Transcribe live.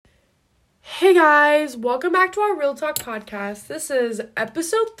Hey guys, welcome back to our Real Talk podcast. This is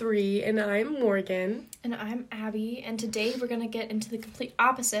episode 3, and I'm Morgan. And I'm Abby, and today we're going to get into the complete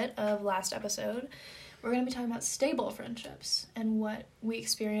opposite of last episode. We're going to be talking about stable friendships and what we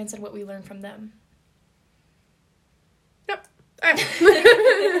experience and what we learn from them. Yep.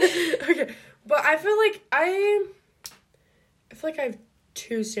 Okay, but I feel like I I have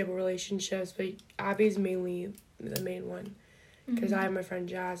 2 stable relationships, but Abby's mainly the main one. Because I have my friend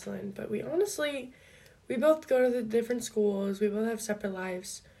Jaslyn, but we both go to the different schools, we both have separate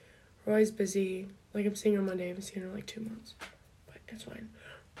lives, we're always busy, like I'm seeing her Monday, I haven't seen her in like 2 months, but it's fine,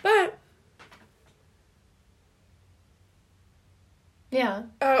 but, Yeah.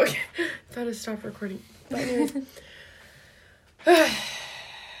 oh, okay, I thought I stopped recording, but anyways,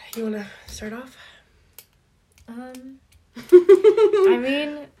 you wanna start off? I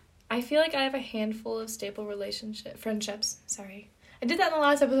mean, I feel like I have a handful of stable friendships. Sorry. I did that in the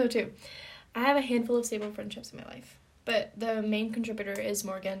last episode too. I have a handful of stable friendships in my life. But the main contributor is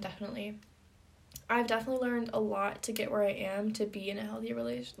Morgan, definitely. I've definitely learned a lot to get where I am to be in a healthy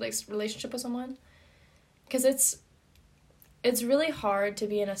relationship with someone. Because it's really hard to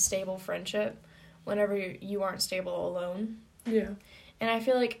be in a stable friendship whenever you aren't stable alone. Yeah. And I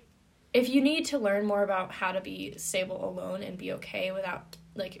feel like if you need to learn more about how to be stable alone and be okay without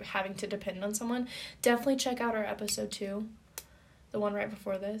having to depend on someone, definitely check out our episode 2, the one right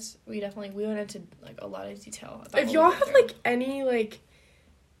before this. We went into a lot of detail about if y'all have any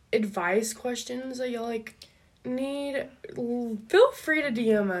advice questions that y'all need, feel free to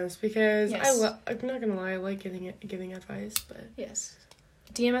DM us, because yes. I'm not gonna lie, I like giving advice, but yes,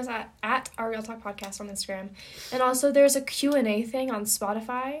 DM us at our Real Talk podcast on Instagram. And also there's a Q&A thing on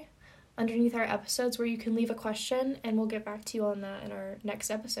Spotify underneath our episodes where you can leave a question, and we'll get back to you on that in our next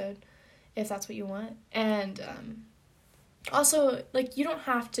episode if that's what you want. And also, you don't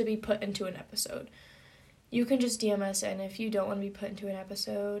have to be put into an episode. You can just DM us, and if you don't want to be put into an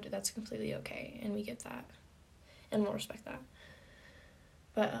episode, that's completely okay, and we get that, and we'll respect that.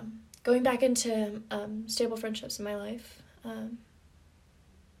 But going back into stable friendships in my life,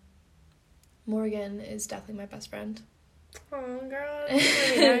 Morgan is definitely my best friend. Oh, girl,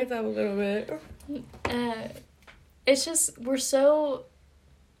 I like that a little bit. It's just, we're so...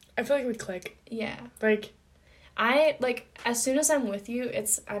 I feel like we click. Yeah. As soon as I'm with you,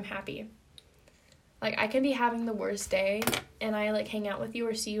 I'm happy. I can be having the worst day, and I, hang out with you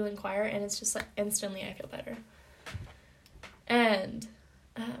or see you in choir, and it's just, instantly I feel better. And,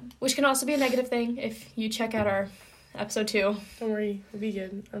 which can also be a negative thing if you check out our episode 2. Don't worry, we'll be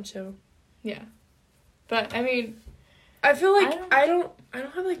good. I'm chill. Yeah. But, I mean... I feel like I don't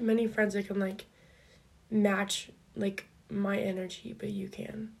have many friends that can match my energy, but you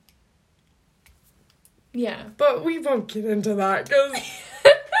can. Yeah. But we won't get into that because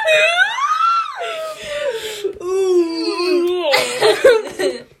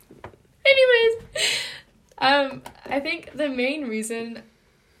anyways, I think the main reason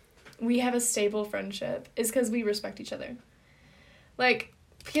we have a stable friendship is because we respect each other.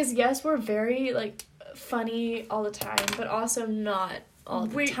 Because yes, we're very funny all the time, but also not all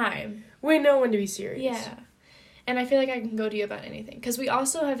the time. We know when to be serious. Yeah. And I feel like I can go to you about anything, because we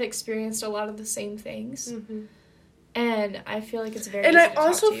also have experienced a lot of the same things. Mm-hmm. And I feel like it's very easy to talk to you. And I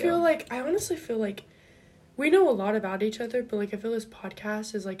also feel I honestly feel we know a lot about each other, but I feel this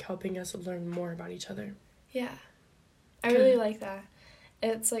podcast is helping us learn more about each other. Yeah. I really like that.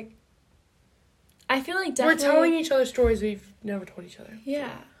 It's I feel like definitely... We're telling each other stories we've never told each other.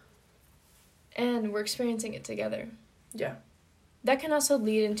 Yeah. And we're experiencing it together. Yeah. That can also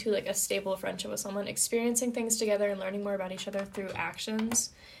lead into, a stable friendship with someone. Experiencing things together and learning more about each other through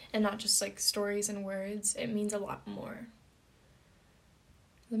actions and not just, stories and words. It means a lot more.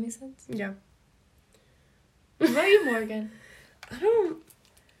 Does that make sense? Yeah. What about you, Morgan? I don't...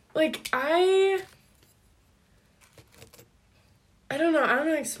 I don't know. I don't know how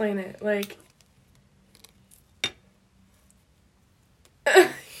to explain it.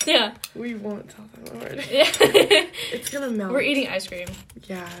 Yeah. We won't tell them already. Yeah. It's gonna melt. We're eating ice cream.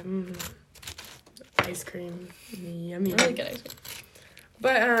 Yeah. Ice cream. Yummy. Really good ice cream.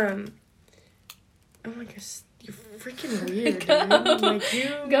 But, oh my gosh, you're freaking weird,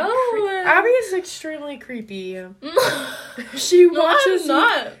 dude. Go! Abby is extremely creepy. She watches... No,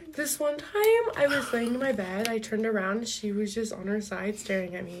 I'm not. This one time, I was laying in my bed, I turned around, and she was just on her side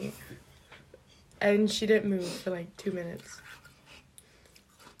staring at me. And she didn't move for 2 minutes.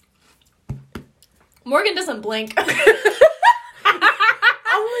 Morgan doesn't blink. Oh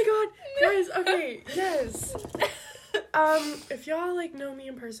my god, guys, okay, yes. If y'all know me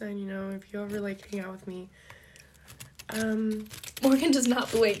in person, if you ever hang out with me, Morgan does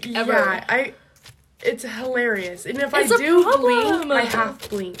not blink ever. Yeah, it's hilarious. And if It's I a do problem. blink, I half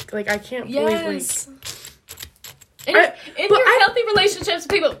blink. Like, I can't fully blink. In your healthy relationships,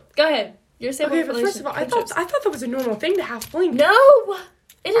 people, go ahead. You're stable okay, but first of all, I thought that was a normal thing to half blink. No,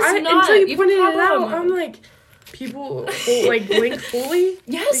 it is not. Until you pointed it out, I'm like, people like blink fully.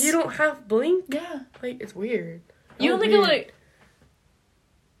 Yes. But you don't half blink. Yeah. Like, it's weird. You only go like.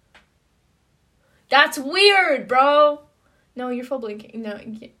 That's weird, bro. No, you're full blinking. No.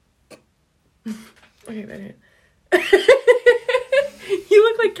 Okay, Bennett. You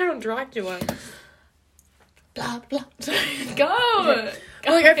look like Count Dracula. Blah blah. Go.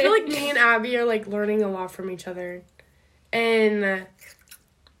 Like, I feel like me and Abby are like learning a lot from each other, and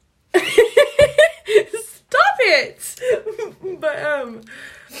stop it. But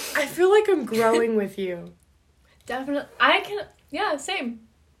I feel like I'm growing with you. Definitely, I can. Yeah, same.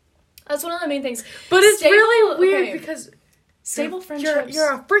 That's one of the main things. But it's really weird because stable friendships.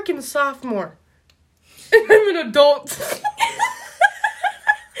 You're a freaking sophomore. I'm an adult.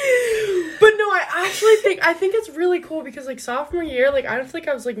 But no, I think it's really cool because like sophomore year, like I don't think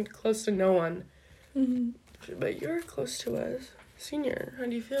I was like close to no one. Mm-hmm. But you're close to us. Senior, how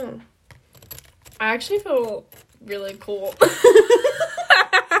do you feel? I actually feel really cool.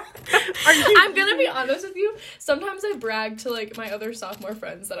 I'm gonna be honest with you. Sometimes I brag to like my other sophomore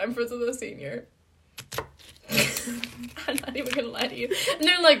friends that I'm friends with a senior. I'm not even gonna lie to you. And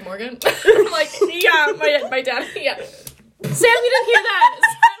they're like, Morgan. I'm like, yeah, my dad, yeah. Sam, you didn't hear that.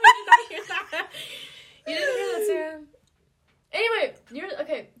 Sam, you did not hear that. You didn't hear that, Sam. Anyway,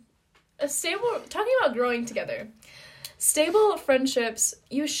 talking about growing together. Stable friendships,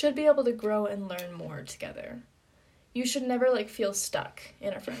 you should be able to grow and learn more together. You should never, like, feel stuck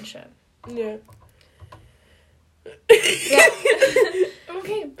in a friendship. Yeah. Yeah.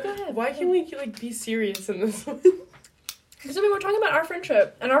 Okay, go ahead. Why can't we, like, be serious in this one? Because, I mean, we're talking about our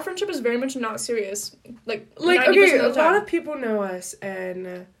friendship, and our friendship is very much not serious. Like okay, a lot of people know us,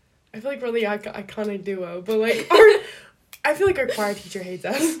 and I feel like we're the iconic duo, but, like, I feel like our choir teacher hates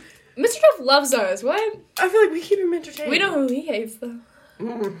us. Mr. Jeff loves us. What? I feel like we keep him entertained. We know who he hates, though.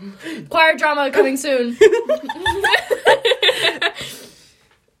 Choir drama coming soon.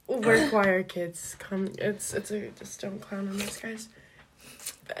 We're choir kids. Just don't clown on us, guys.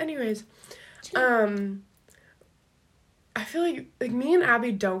 But anyways, I feel like me and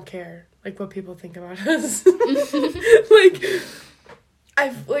Abby don't care like what people think about us. Like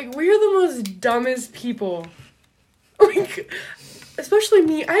we're the most dumbest people. Like, especially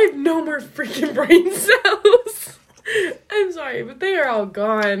me. I have no more freaking brain cells. I'm sorry, but they are all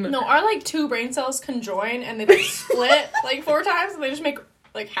gone. No, our like 2 brain cells conjoin and they like split like 4 times and they just make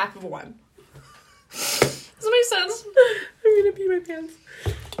like half of one. Does that make sense? I'm gonna pee my pants.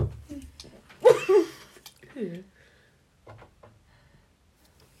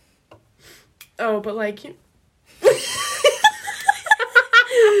 Oh, but like, dude,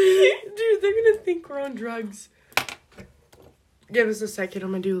 they're gonna think we're on drugs. Give us a second.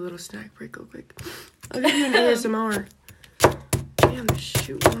 I'm gonna do a little snack break real quick. I'll give you an ASMR. Damn,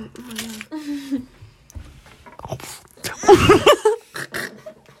 shoot. Oh my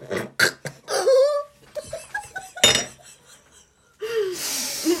god.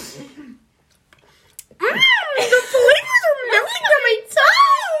 The flavors are melting on my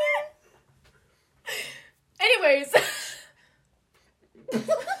tongue. Anyways.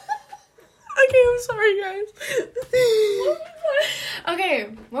 Okay, I'm sorry, guys. Okay,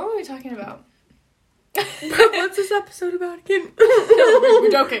 what were we talking about? What's this episode about again? No,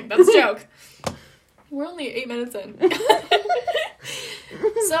 we're joking. That's a joke. We're only 8 minutes in.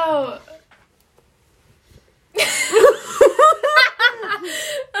 So...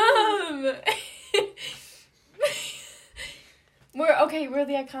 we're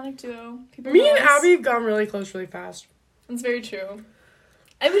the iconic duo. People Me know and us. Abby have gone really close really fast. That's very true.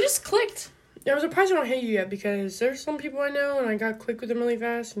 And we just clicked. Yeah, I'm surprised I don't hate you yet because there's some people I know and I got clicked with them really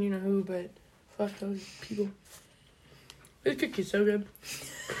fast and you know who, but fuck those people. This cookie's so good.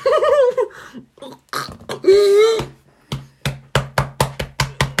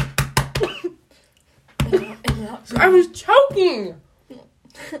 I was choking.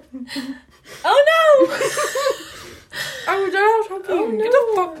 Oh no! I was choking. Oh, no.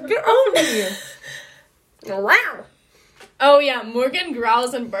 Get off of me. Wow. Oh yeah, Morgan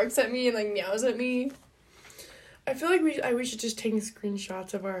growls and barks at me and like meows at me. I feel like we should just take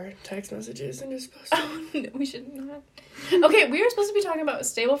screenshots of our text messages and just post them. Oh, no, we should not. Okay, we were supposed to be talking about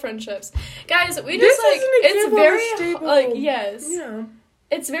stable friendships. Guys, we just it's very stable. yes. Yeah.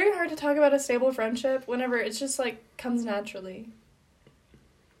 It's very hard to talk about a stable friendship whenever it's just like comes naturally.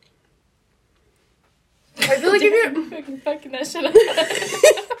 I feel like if you're fucking that shit up.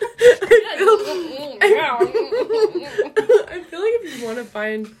 I feel like if you want to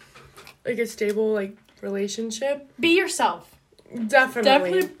find like a stable like relationship, be yourself.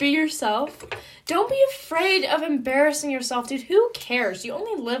 Definitely be yourself. Don't be afraid of embarrassing yourself, dude. Who cares? You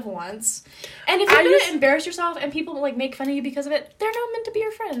only live once. And if you're gonna embarrass yourself and people like make fun of you because of it, they're not meant to be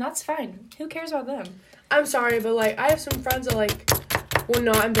your friend. That's fine. Who cares about them? I'm sorry, but like I have some friends that like will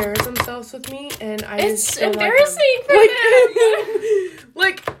not embarrass themselves with me, and it's embarrassing for them.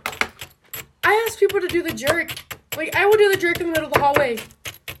 Like, I ask people to do the jerk. Like I will do the jerk in the middle of the hallway,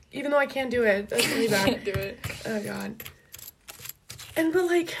 even though I can't do it. That's really bad. Can't do it. Oh god. But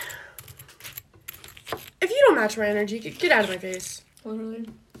like, if you don't match my energy, get out of my face. Literally.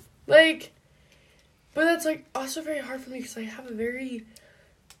 Like, but that's like also very hard for me because I have a very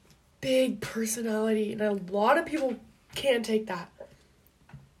big personality, and a lot of people can't take that.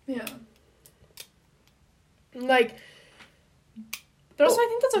 Yeah. Like, but also I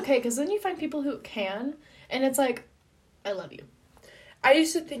think that's okay, because then you find people who can, and it's like, I love you. I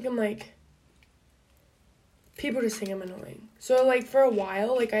used to think I'm like, people just think I'm annoying. So like for a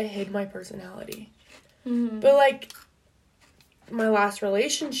while, like I hid my personality. Mm-hmm. But like my last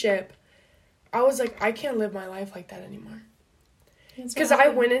relationship, I was like, I can't live my life like that anymore. Because I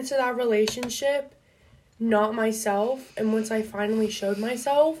went into that relationship not myself, and once I finally showed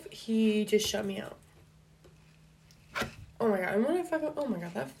myself, he just shut me out. Oh my god, oh my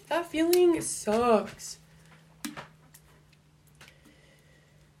god, that feeling sucks.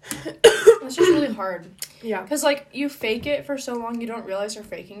 It's just really hard. Yeah. Because, like, you fake it for so long, you don't realize you're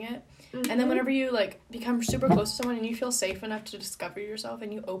faking it. Mm-hmm. And then whenever you, like, become super close to someone and you feel safe enough to discover yourself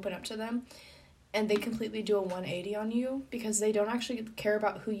and you open up to them, and they completely do a 180 on you because they don't actually care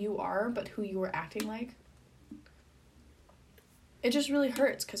about who you are, but who you were acting like. It just really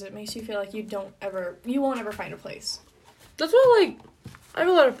hurts because it makes you feel like you won't ever find a place. That's what, like, I have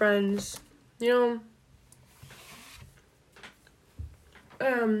a lot of friends, you know.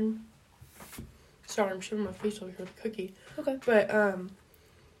 Sorry, I'm shoving my face over here with a cookie. Okay. But,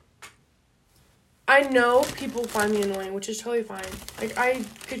 I know people find me annoying, which is totally fine. Like, I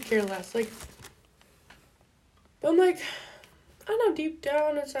could care less. Like, but I'm like, I know deep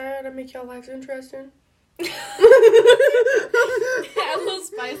down inside I make y'all lives interesting. Add a little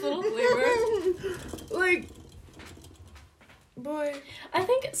spice, little flavor. Like, boy. I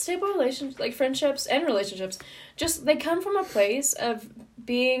think stable relationships, like friendships and relationships, just they come from a place of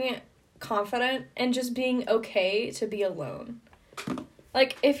being confident and just being okay to be alone.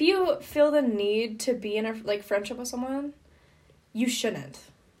 Like, if you feel the need to be in a like friendship with someone, you shouldn't,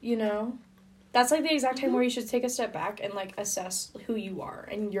 you know? That's like the exact time where you should take a step back and like assess who you are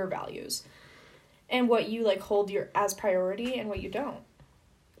and your values and what you like hold as priority and what you don't.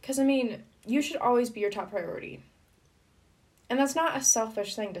 Because I mean, you should always be your top priority. And that's not a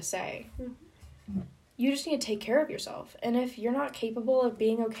selfish thing to say. Mm-hmm. You just need to take care of yourself. And if you're not capable of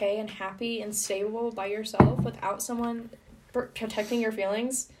being okay and happy and stable by yourself without someone protecting your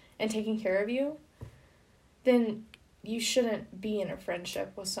feelings and taking care of you, then you shouldn't be in a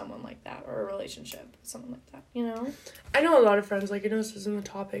friendship with someone like that or a relationship with someone like that, you know? I know a lot of friends, like, I know this isn't the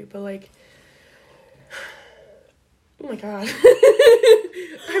topic, but, like, oh my god.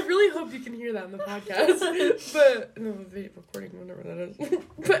 I really hope you can hear that in the podcast. But, no, the video recording, whatever that is.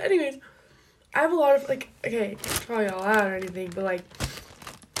 But anyways, I have a lot of, like, okay, call y'all out or anything, but, like,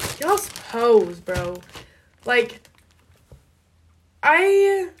 y'all's hoes, bro. Like,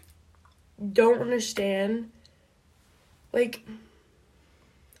 I don't understand. Like,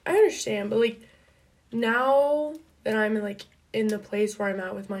 I understand, but, like, now that I'm, like, in the place where I'm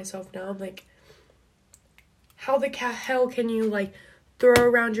at with myself now, I'm, like, how the hell can you, like, throw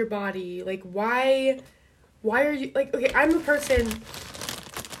around your body? Like, why are you, like, okay, I'm a person,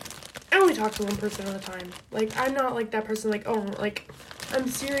 I only talk to one person at a time. Like, I'm not, like, that person, like, oh, like, I'm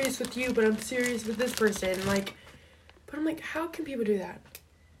serious with you, but I'm serious with this person, like, but I'm like, how can people do that?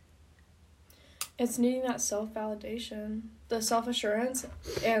 It's needing that self-validation, the self-assurance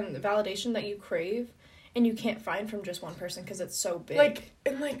and the validation that you crave and you can't find from just one person because it's so big. Like,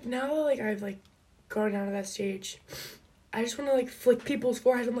 and, like, now that, like, I've, like, gone out of that stage, I just want to, like, flick people's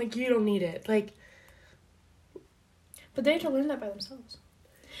forehead. I'm like, you don't need it. Like, but they have to learn that by themselves.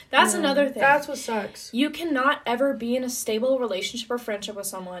 That's another thing. That's what sucks. You cannot ever be in a stable relationship or friendship with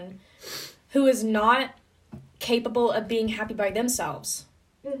someone who is not capable of being happy by themselves.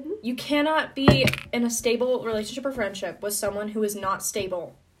 Mm-hmm. You cannot be in a stable relationship or friendship with someone who is not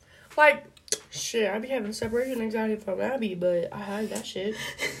stable. Like, shit, I be having separation anxiety from Abby, but I hide that shit.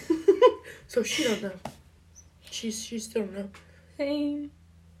 So she don't know. She still don't know. Same.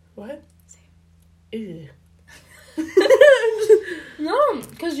 What? Same. Ew. No,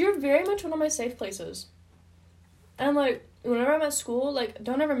 because you're very much one of my safe places. And, like, whenever I'm at school, like,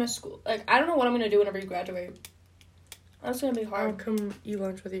 don't ever miss school. Like, I don't know what I'm going to do whenever you graduate. That's going to be hard. I'll come eat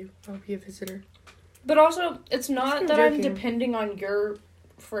lunch with you. I'll be a visitor. But also, it's not that joking. I'm depending on your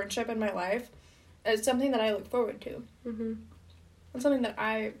friendship in my life. It's something that I look forward to. Mm-hmm. It's something that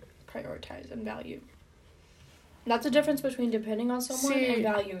I prioritize and value. That's the difference between depending on someone and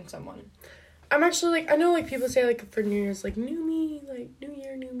valuing someone. I'm actually, like, I know, like, people say, like, for New Year's, like, new me, like, new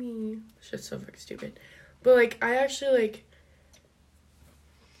year, new me. It's just so fucking stupid. But, like, I actually, like,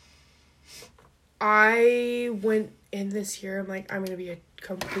 I went in this year, I'm like, I'm gonna be a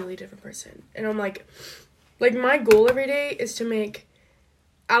completely different person. And I'm like, my goal every day is to make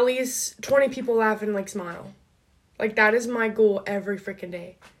at least 20 people laugh and, like, smile. Like, that is my goal every freaking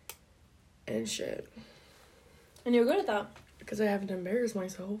day. And shit. And you're good at that. Because I haven't embarrassed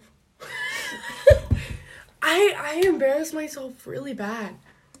myself. I embarrass myself really bad.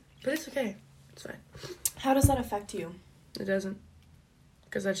 But it's okay. It's fine. How does that affect you? It doesn't.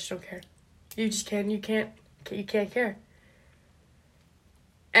 Because I just don't care. You just can't. You can't care.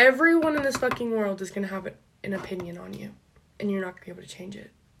 Everyone in this fucking world is going to have an opinion on you. And you're not going to be able to change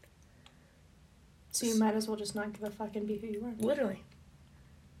it. So you might as well just not give a fuck and be who you are. Literally.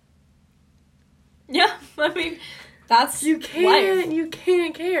 Yeah, I mean, that's You can't. life. You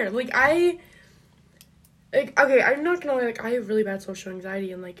can't care. Okay, I'm not going to lie. Like, I have really bad social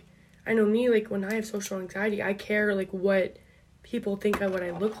anxiety. And, like, I know me, like, when I have social anxiety, I care, like, what people think of what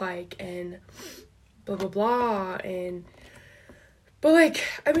I look like. And blah, blah, blah. But, like,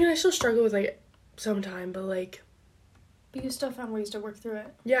 I mean, I still struggle with, like, sometime. But, like. But you still found ways to work through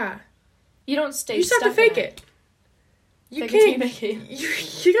it. Yeah. You don't stay You just stuck have to fake in it. You Fake it till you can't. make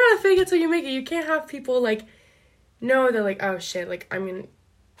it. You gotta fake it till you make it. You can't have people, like, know they're like, oh, shit, like, I mean,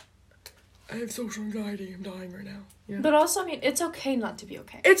 I have social anxiety. I'm dying right now. Yeah. But also, I mean, it's okay not to be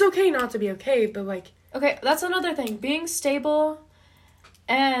okay. It's okay not to be okay, but, like. Okay, that's another thing. Being stable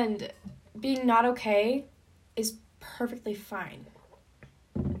and being not okay is perfectly fine.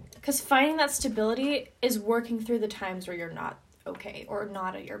 Because finding that stability is working through the times where you're not okay or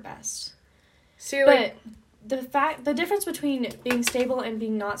not at your best. See, like. But the difference between being stable and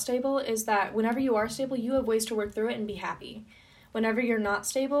being not stable is that whenever you are stable, you have ways to work through it and be happy. Whenever you're not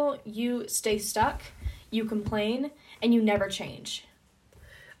stable, you stay stuck, you complain, and you never change.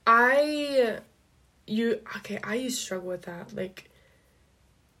 I used to struggle with that. Like,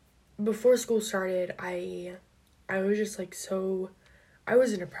 before school started, I was just, like, I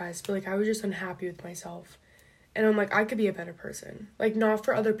wasn't depressed, but, like, I was just unhappy with myself. And I'm like, I could be a better person. Like, not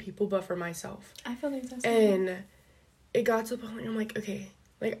for other people, but for myself. I feel like that's And it got to the point where I'm like, okay,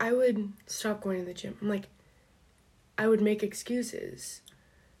 like, I would stop going to the gym. I'm like, I would make excuses.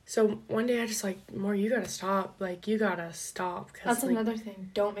 So one day I just like, More, you gotta stop. Like, you gotta stop. That's like, another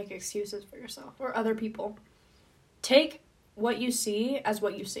thing. Don't make excuses for yourself or other people. Take what you see as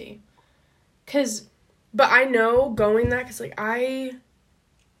what you see. But I know going that, because, like, I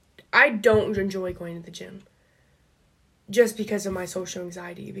don't enjoy going to the gym. Just because of my social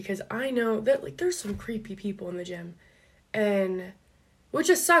anxiety. Because I know that, like, there's some creepy people in the gym. And, which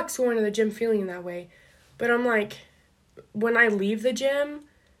just sucks going to the gym feeling that way. But I'm like, when I leave the gym,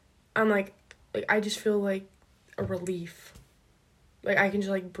 I'm like I just feel like a relief. Like, I can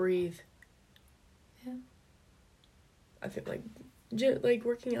just, like, breathe. Yeah. I feel like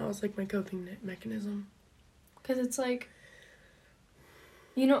working out is, like, my coping mechanism. Because it's like,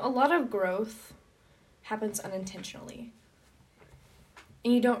 you know, a lot of growth happens unintentionally.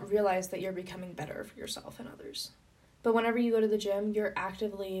 And you don't realize that you're becoming better for yourself and others. But whenever you go to the gym, you're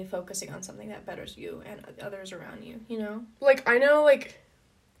actively focusing on something that betters you and others around you, you know? Like, I know, like,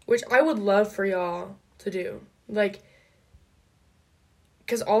 which I would love for y'all to do. Like,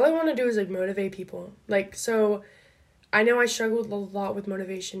 because all I want to do is, like, motivate people. Like, so I know I struggled a lot with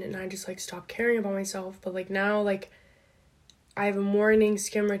motivation and I just, like, stopped caring about myself. But, like, now, like, I have a morning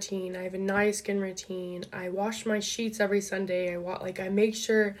skin routine. I have a night skin routine. I wash my sheets every Sunday. I make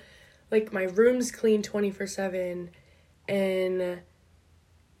sure, like, my room's clean 24/7. And,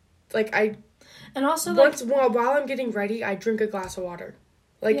 like, And also, while I'm getting ready, I drink a glass of water.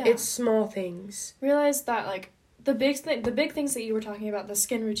 Like, yeah. It's small things. Realize that, like, the big things that you were talking about, the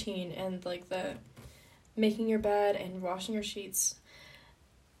skin routine and, like, the making your bed and washing your sheets,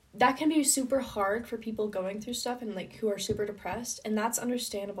 that can be super hard for people going through stuff and, like, who are super depressed, and that's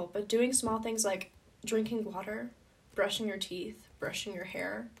understandable. But doing small things like drinking water, brushing your teeth, brushing your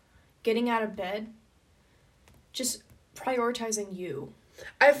hair, getting out of bed, just prioritizing you.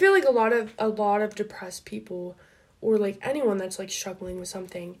 I feel like a lot of depressed people, or, like, anyone that's, like, struggling with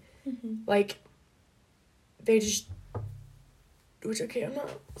something, Mm-hmm. like, they just, which, okay,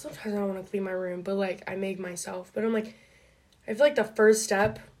 sometimes I don't want to clean my room, but, like, I make myself. But I'm like, I feel like the first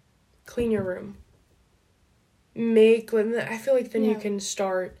step, clean your room. I feel like then you can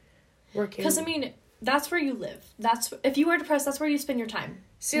start working. Because, I mean, that's where you live. If you are depressed, that's where you spend your time.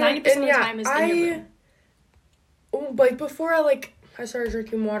 See, 90% of the time is in your room. Like, before I started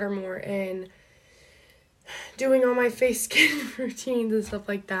drinking water more and doing all my face skin routines and stuff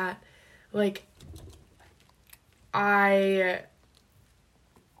like that, like, I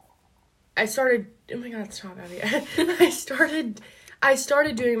started, oh my god, stop, Abby. I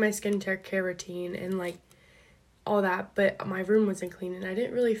started doing my skincare routine and, like, all that, but my room wasn't clean, and I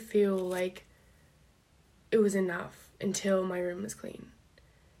didn't really feel like it was enough until my room was clean.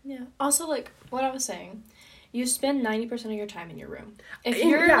 Yeah. Also, like, what I was saying, you spend 90% of your time in your room. If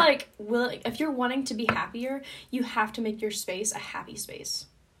you're, if you're wanting to be happier, you have to make your space a happy space.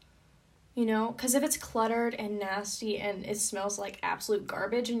 You know? Because if it's cluttered and nasty and it smells like absolute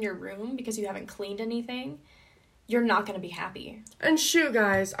garbage in your room because you haven't cleaned anything, you're not going to be happy. And shoot,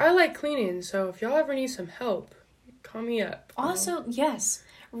 guys, I like cleaning, so if y'all ever need some help, call me up. Also, yes,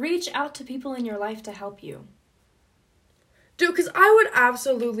 reach out to people in your life to help you. Dude, because I would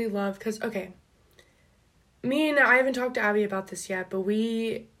absolutely love, because, okay, I haven't talked to Abby about this yet, but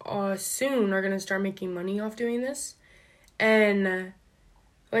we soon are going to start making money off doing this. And,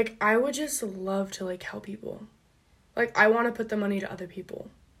 like, I would just love to, like, help people. Like, I want to put the money to other people.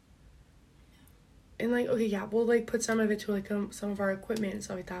 And, like, okay, yeah, we'll, like, put some of it to, like, some of our equipment and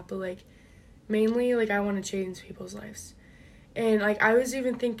stuff like that. But, like, mainly, like, I want to change people's lives. And, like, I was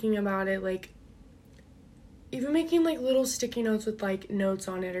even thinking about it, like, even making, like, little sticky notes with, like, notes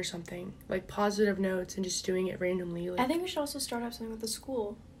on it or something. Like, positive notes and just doing it randomly. Like, I think we should also start up something with the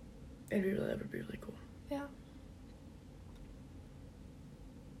school. That would be really cool. Yeah.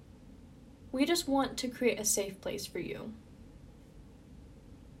 We just want to create a safe place for you.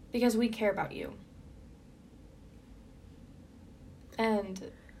 Because we care about you.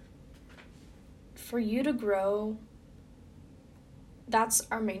 And for you to grow, that's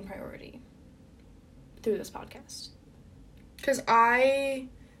our main priority through this podcast. Because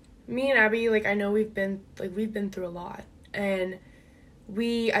me and Abby, like, I know we've been through a lot. And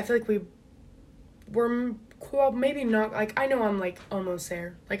I feel like we're cool, maybe not, like, I know I'm, like, almost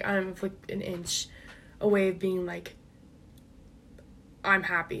there. Like, I'm, like, an inch away of being, like, I'm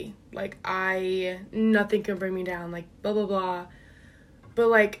happy. Like, nothing can bring me down, like, blah, blah, blah. But,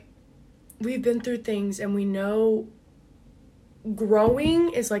 like, we've been through things, and we know growing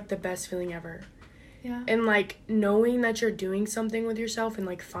is, like, the best feeling ever. Yeah. And, like, knowing that you're doing something with yourself and,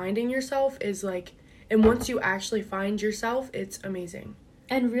 like, finding yourself is, like, and once you actually find yourself, it's amazing.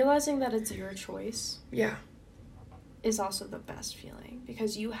 And realizing that it's your choice. Yeah. Is also the best feeling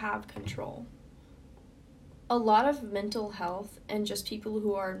because you have control. A lot of mental health and just people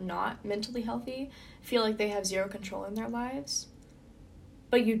who are not mentally healthy feel like they have zero control in their lives.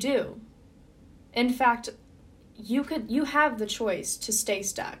 But you do. In fact, you have the choice to stay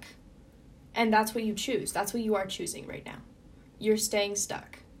stuck. And that's what you choose. That's what you are choosing right now. You're staying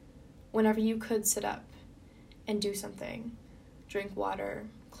stuck. Whenever you could sit up and do something. Drink water,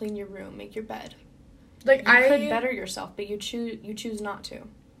 clean your room, make your bed. Like, you could better yourself, but you choose not to.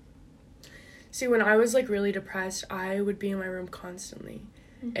 See, when I was, like, really depressed, I would be in my room constantly.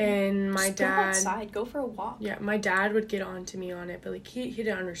 Mm-hmm. And my dad... Go outside. Go for a walk. Yeah, my dad would get on to me on it, but, like, he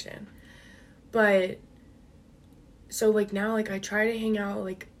didn't understand. But, so, like, now, like, I try to hang out,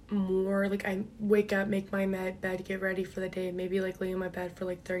 like, more. Like, I wake up, make my bed, get ready for the day, maybe, like, lay in my bed for,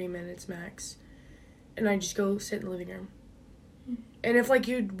 like, 30 minutes max. And I just go sit in the living room. And if, like,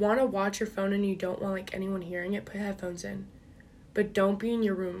 you want to watch your phone and you don't want, like, anyone hearing it, put headphones in. But don't be in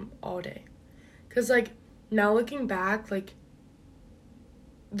your room all day. Because, like, now looking back, like,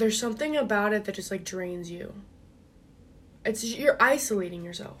 there's something about it that just, like, drains you. You're isolating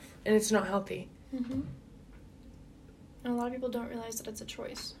yourself. And it's not healthy. Mm-hmm. And a lot of people don't realize that it's a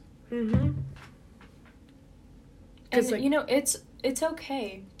choice. Mm-hmm. And, like, you know, it's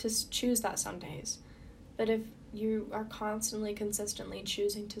okay to choose that some days. But if you are constantly, consistently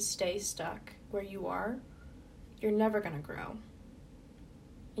choosing to stay stuck where you are, you're never going to grow.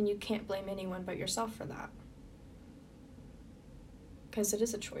 And you can't blame anyone but yourself for that. Because it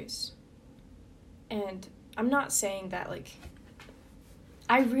is a choice. And I'm not saying that, like,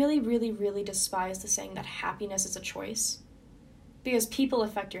 I really, really, really despise the saying that happiness is a choice. Because people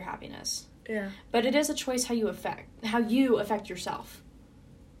affect your happiness. Yeah. But it is a choice how you affect yourself.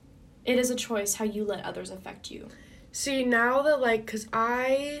 It is a choice how you let others affect you. See, now that, like, because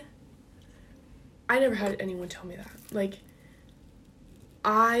I never had anyone tell me that. Like,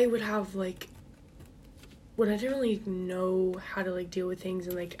 I would have, like, when I didn't really know how to, like, deal with things,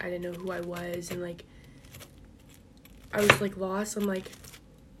 and, like, I didn't know who I was, and, like, I was, like, lost. I'm, like,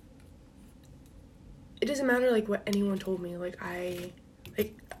 it doesn't matter, like, what anyone told me. Like,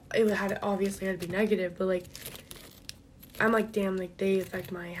 it obviously had to be negative, but, like, I'm, like, damn, like, they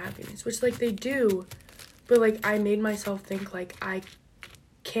affect my happiness, which, like, they do, but, like, I made myself think, like, I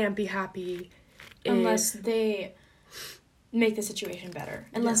can't be happy unless they make the situation better,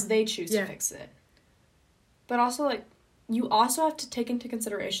 unless they choose to fix it. But also, like, you also have to take into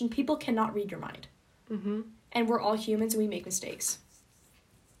consideration people cannot read your mind. Mm-hmm. And we're all humans and we make mistakes.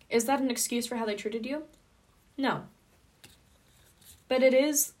 Is that an excuse for how they treated you? No. But it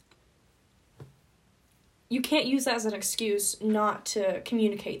is... You can't use that as an excuse not to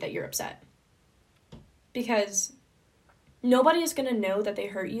communicate that you're upset. Because nobody is going to know that they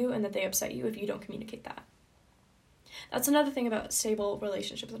hurt you and that they upset you if you don't communicate that. That's another thing about stable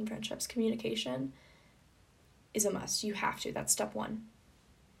relationships and friendships. Communication is a must. You have to. That's step one.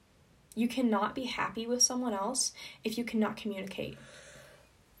 You cannot be happy with someone else if you cannot communicate.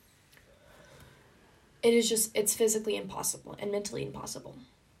 It is just, it's physically impossible and mentally impossible.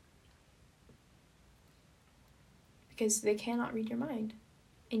 Because they cannot read your mind.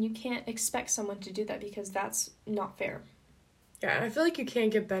 And you can't expect someone to do that because that's not fair. Yeah, I feel like you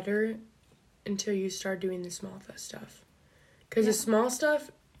can't get better until you start doing the small stuff. Because the small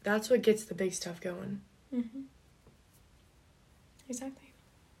stuff, that's what gets the big stuff going. Mm-hmm. Exactly.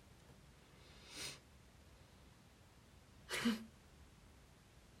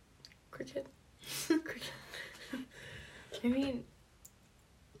 Cricket. I mean,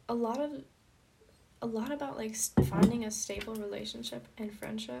 a lot about, like, finding a stable relationship and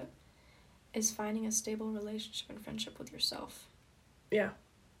friendship is finding a stable relationship and friendship with yourself. Yeah.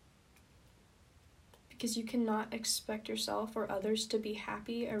 Because you cannot expect yourself or others to be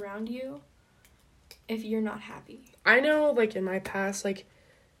happy around you if you're not happy. I know, like, in my past, like,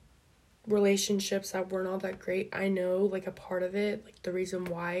 relationships that weren't all that great, I know, like, a part of it, like, the reason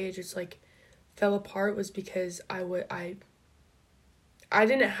why it just, like, fell apart was because I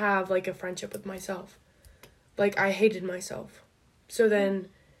didn't have, like, a friendship with myself. Like, I hated myself. So then,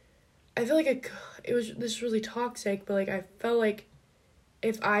 I feel like it was this really toxic, but, like, I felt like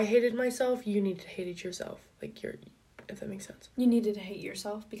if I hated myself, you need to hate yourself. Like, if that makes sense. You needed to hate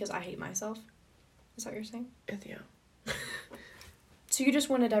yourself because I hate myself? Is that what you're saying? Yeah. So you just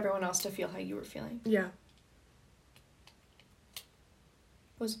wanted everyone else to feel how you were feeling? Yeah.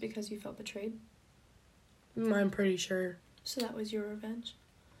 Was it because you felt betrayed? I'm pretty sure. So that was your revenge?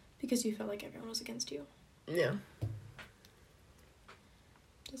 Because you felt like everyone was against you? Yeah.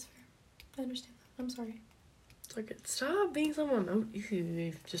 That's fair. I understand that. I'm sorry. It's like, stop being someone. Oh,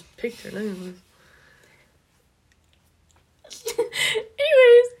 you just picked her name.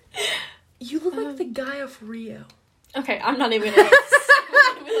 Anyways. You look like the guy of Rio. Okay, I'm not even gonna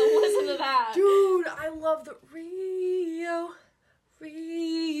listen to that. Dude, I love the Rio.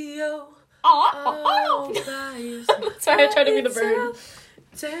 Oh. Sorry, I tried to be the bird.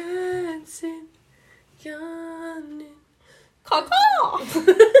 Dancing, yawning. Caw-caw.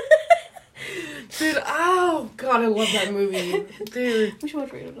 Dude, oh god, I love that movie. Dude, we should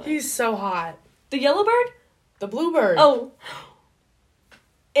watch Rio tonight. He's so hot. The yellow bird? The bluebird. Oh.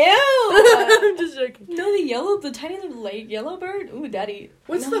 Ew! I'm just joking. No, the tiny little yellow bird. Ooh, daddy.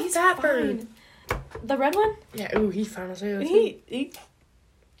 What's the fat bird? The red one? Yeah, ooh, he's fine. I'll say that too.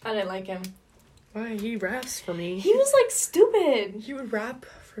 I didn't like him. Why? He raps for me. He was, like, stupid. He would rap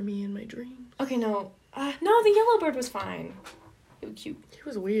for me in my dreams. Okay, no. No, the yellow bird was fine. He was cute. He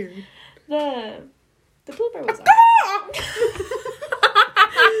was weird. The bluebird was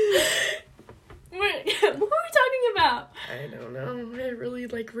What were we talking about? I don't know. I really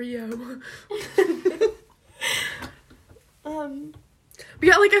like Rio. But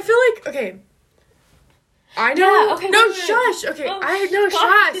yeah, like, I feel like, okay. I know. Yeah, okay, no, wait. shush. Okay, Oh, I know.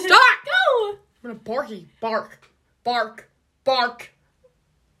 stop. Shush. Stop. Go. I'm gonna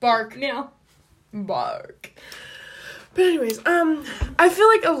bark. Meow. Bark. But anyways, I feel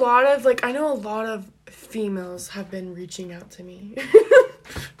like I know a lot of females have been reaching out to me.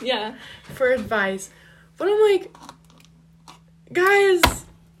 Yeah. For advice. But I'm like, guys,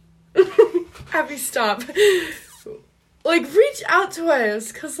 Abby, stop. Like, reach out to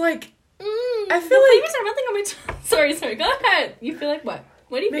us, cause, like, I feel like... Flavors are melting on my tongue. Sorry, go ahead. You feel like what?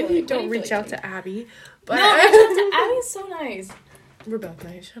 What do you feel like? Maybe don't reach out to Abby. But no, reach out to Abby's so nice. We're both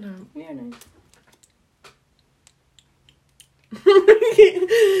nice, shut up. We are nice.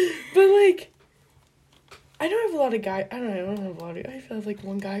 But, like, I don't have a lot of guys. I don't have a lot of... I have, like,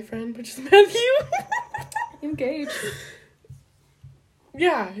 one guy friend, which is Matthew. Engaged.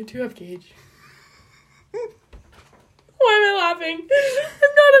 Yeah, I do have Gage. Why am I laughing?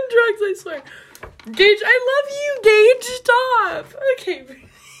 I'm not on drugs, I swear. Gage, I love you, Gage. Stop. Okay.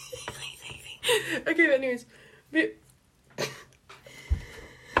 Okay, but anyways.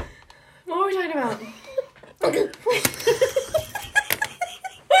 What were we talking about?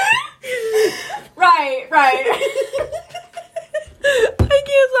 Right. I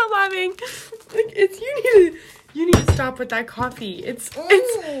can't stop laughing. Like, you need to stop with that coffee. It's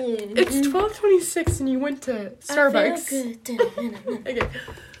 12:26 and you went to Starbucks. I feel good. Okay.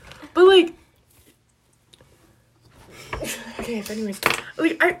 But like, okay, if anyways,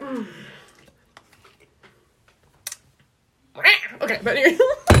 like okay, but anyways.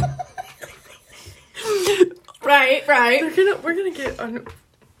 Right. We're gonna get on.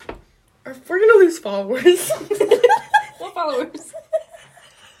 We're gonna lose followers. What followers?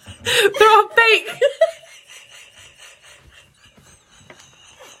 They're all fake.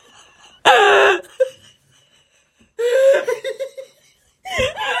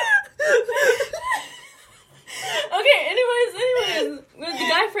 Okay, anyways, with the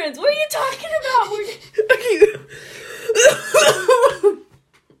guy friends, what are you talking about?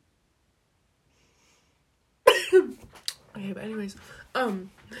 Okay, but anyways,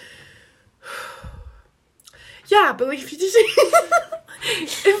 yeah, but like if you just,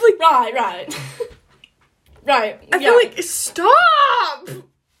 if like right. I feel like stop.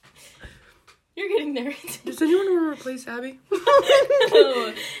 You're getting there. Does anyone want to replace Abby?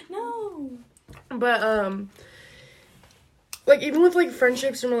 No. But like even with like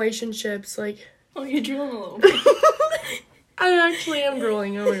friendships and relationships, like. Oh, you're drooling a little bit. I actually am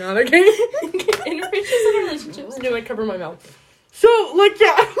drooling. Oh my god. Okay. In friendships and relationships. I'm gonna cover my mouth. So like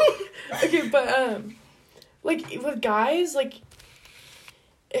yeah. Okay, but like with guys, like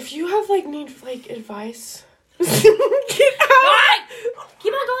if you have like need like advice, get out. What?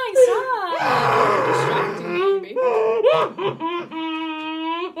 Keep on going. Stop. You're distracting me,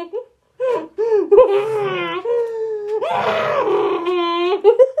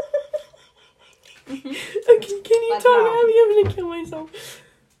 Okay, can you talk, Abby? I'm gonna kill myself.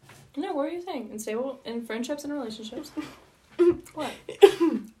 No, what are you saying? Unstable in friendships and relationships. What?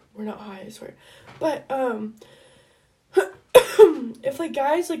 We're not high, I swear. But if like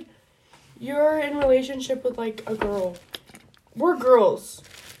guys like you're in relationship with like a girl, we're girls.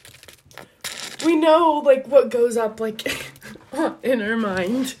 We know like what goes up like in our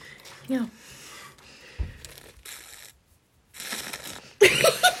mind. Yeah.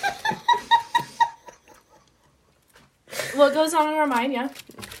 What goes on in our mind, yeah.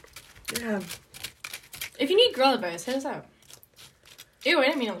 Yeah. If you need girl advice, hit us up. Ew, I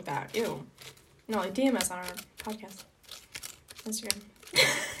didn't mean it like that. Ew. No, like DM us on our podcast. Instagram.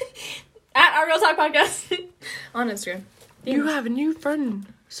 At our Real Talk Podcast. On Instagram. You have a new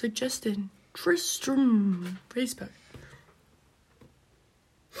friend suggested. Tristram. Facebook.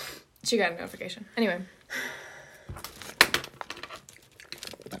 She got a notification. Anyway.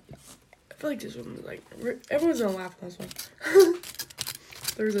 I feel like this one was like everyone's gonna laugh on this one.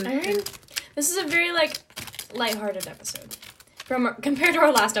 There's a This is a very like lighthearted episode compared to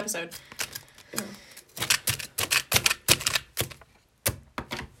our last episode. Yeah.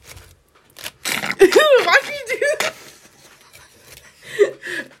 Why do you do that?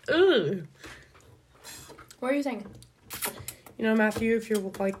 Ugh. What are you saying? You know, Matthew, if you're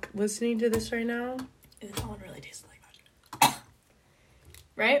like listening to this right now, That one really tastes like that.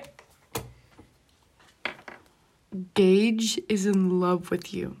 Right? Gage is in love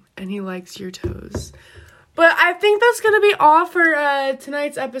with you and he likes your toes. But I think that's gonna be all for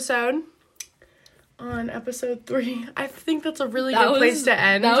tonight's episode. On episode 3. I think that's a really good place to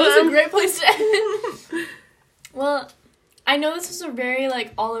end. That was a great place to end. Well, I know this was a very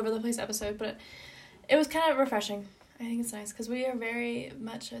like all over the place episode, but it was kind of refreshing. I think it's nice because we are very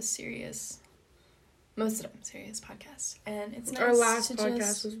much a serious, most of them serious podcast, and it's nice. Our last to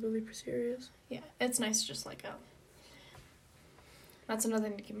podcast was really serious. Yeah, it's nice to just let go. That's another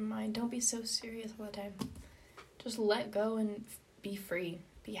thing to keep in mind. Don't be so serious all the time. Just let go and be free.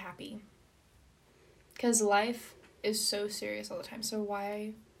 Be happy. Because life is so serious all the time. So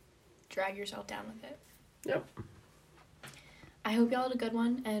why drag yourself down with it? Yep. I hope y'all had a good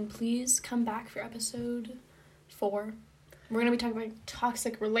one. And please come back for episode 4. We're going to be talking about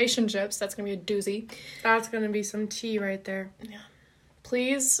toxic relationships. That's going to be a doozy. That's going to be some tea right there. Yeah.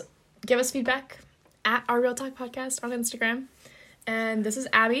 Please give us feedback at our Real Talk Podcast on Instagram. And this is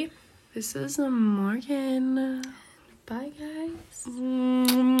Abby. This is Morgan. Bye, guys.